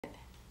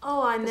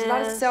Oh, Inez. There's a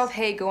lot of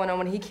self-hate going on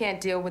when he can't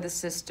deal with his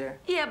sister.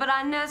 Yeah, but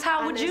Inez,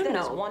 how would you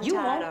know? You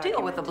won't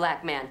deal with a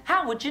black man.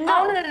 How would you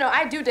know? Oh, no.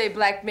 I do date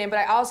black men, but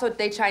I also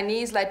date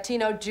Chinese,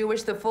 Latino,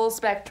 Jewish, the full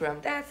spectrum.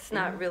 That's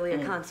not really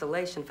a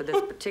consolation for this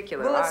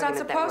particular well, it's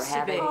argument not supposed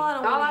that we're to be.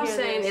 having. All I'm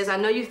saying is I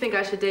know you think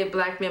I should date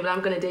black men, but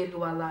I'm going to date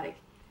who I like.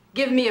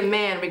 Give me a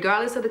man,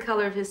 regardless of the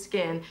color of his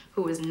skin,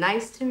 who is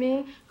nice to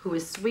me, who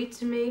is sweet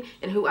to me,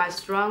 and who I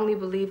strongly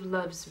believe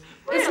loves me.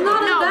 It's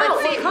not about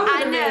but see, what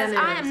color the Inez, man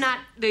I is. am not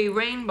the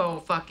rainbow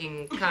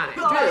fucking kind.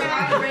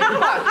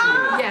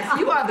 Yes,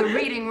 you are the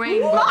reading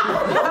rainbow.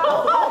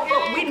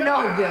 We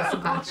know this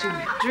about you.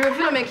 Drew, if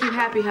it'll make you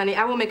happy, honey,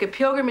 I will make a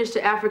pilgrimage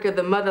to Africa,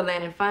 the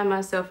motherland, and find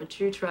myself a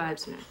true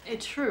tribesman. A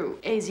true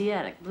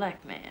Asiatic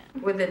black man.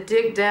 With a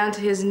dick down to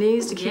his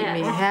knees to keep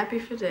me happy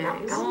for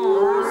days.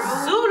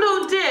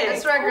 Zulu dick.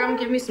 That's right, girl. I'm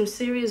giving me some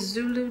serious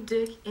Zulu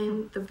dick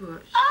in the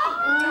bush.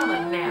 Y'all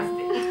are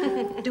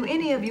nasty. Do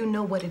any of you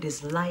know what it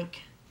is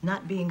like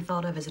not being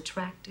thought of as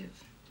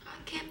attractive?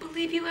 I can't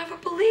believe you ever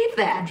believed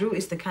that. Drew,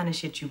 it's the kind of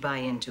shit you buy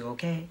into,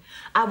 okay?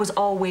 I was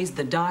always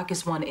the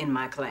darkest one in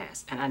my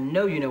class, and I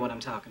know you know what I'm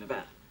talking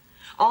about.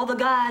 All the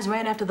guys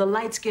ran after the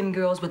light-skinned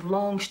girls with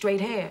long, straight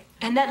hair,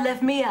 and that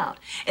left me out.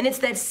 And it's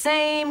that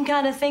same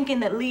kind of thinking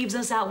that leaves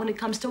us out when it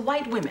comes to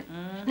white women.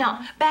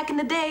 Now, back in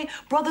the day,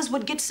 brothers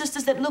would get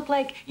sisters that looked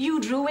like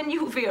you, Drew, and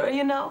you, Vera,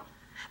 you know?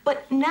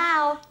 But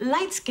now,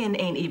 light skin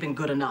ain't even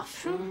good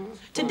enough.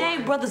 Today,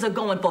 brothers are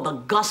going for the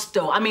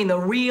gusto. I mean, the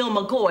real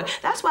McCoy.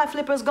 That's why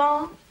Flipper's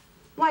gone.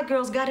 White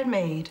girls got it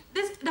made.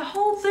 The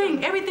whole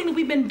thing, everything that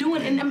we've been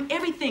doing, and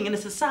everything in the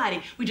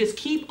society, we just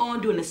keep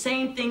on doing the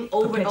same thing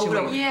over and over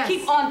and over. Yes.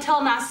 Keep on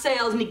telling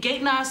ourselves,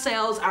 negating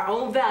ourselves, our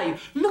own value.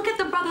 Look at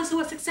the brothers who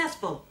are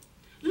successful.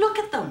 Look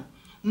at them.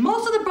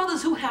 Most of the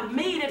brothers who have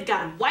made it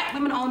got white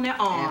women on their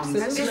arms.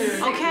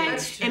 Okay?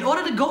 In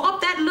order to go up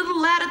that little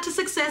ladder to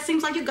success,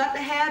 seems like you got to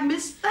have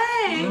Miss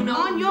Thing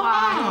on your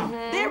arm.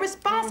 Their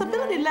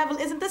responsibility level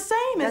isn't the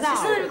same as ours.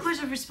 It's not a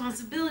question of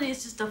responsibility,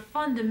 it's just a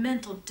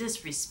fundamental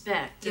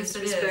disrespect.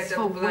 Disrespect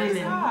for of black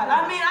women. God,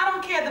 I mean, I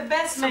don't care the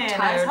best man.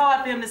 It's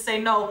hard for him to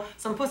say no.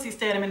 Some pussy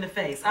stand him in the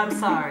face. I'm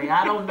sorry.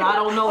 I don't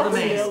know the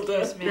man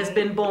that's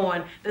been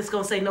born that's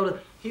gonna say no to.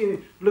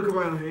 Here, look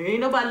around here. Ain't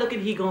nobody looking.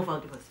 He gonna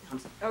fuck the pussy. I'm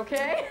sorry.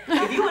 Okay.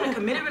 If you're in a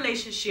committed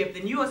relationship,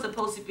 then you are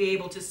supposed to be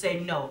able to say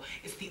no.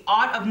 It's the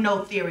art of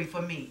no theory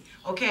for me.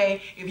 Okay?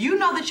 If you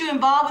know that you're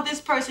involved with this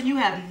person, you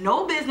have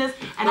no business.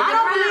 And I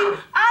know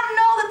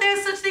that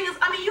there's such thing as,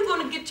 I mean, you're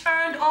gonna get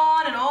turned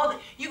on and all that.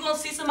 You're gonna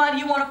see somebody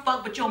you wanna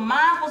fuck, but your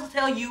mind's supposed to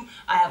tell you,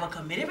 I have a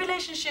committed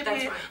relationship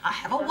here. Right. I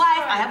have a wife.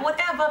 I have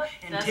whatever.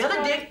 And tell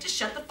the dick to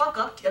shut the fuck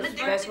up. Tell the dick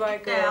to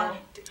get down.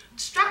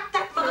 Strap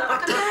that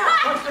motherfucker down.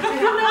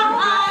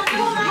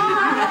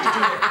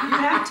 You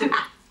have to.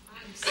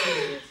 I'm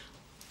serious.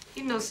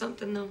 You know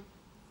something, though?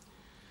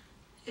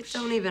 It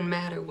don't even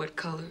matter what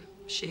color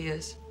she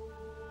is.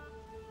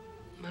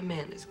 My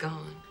man is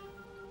gone.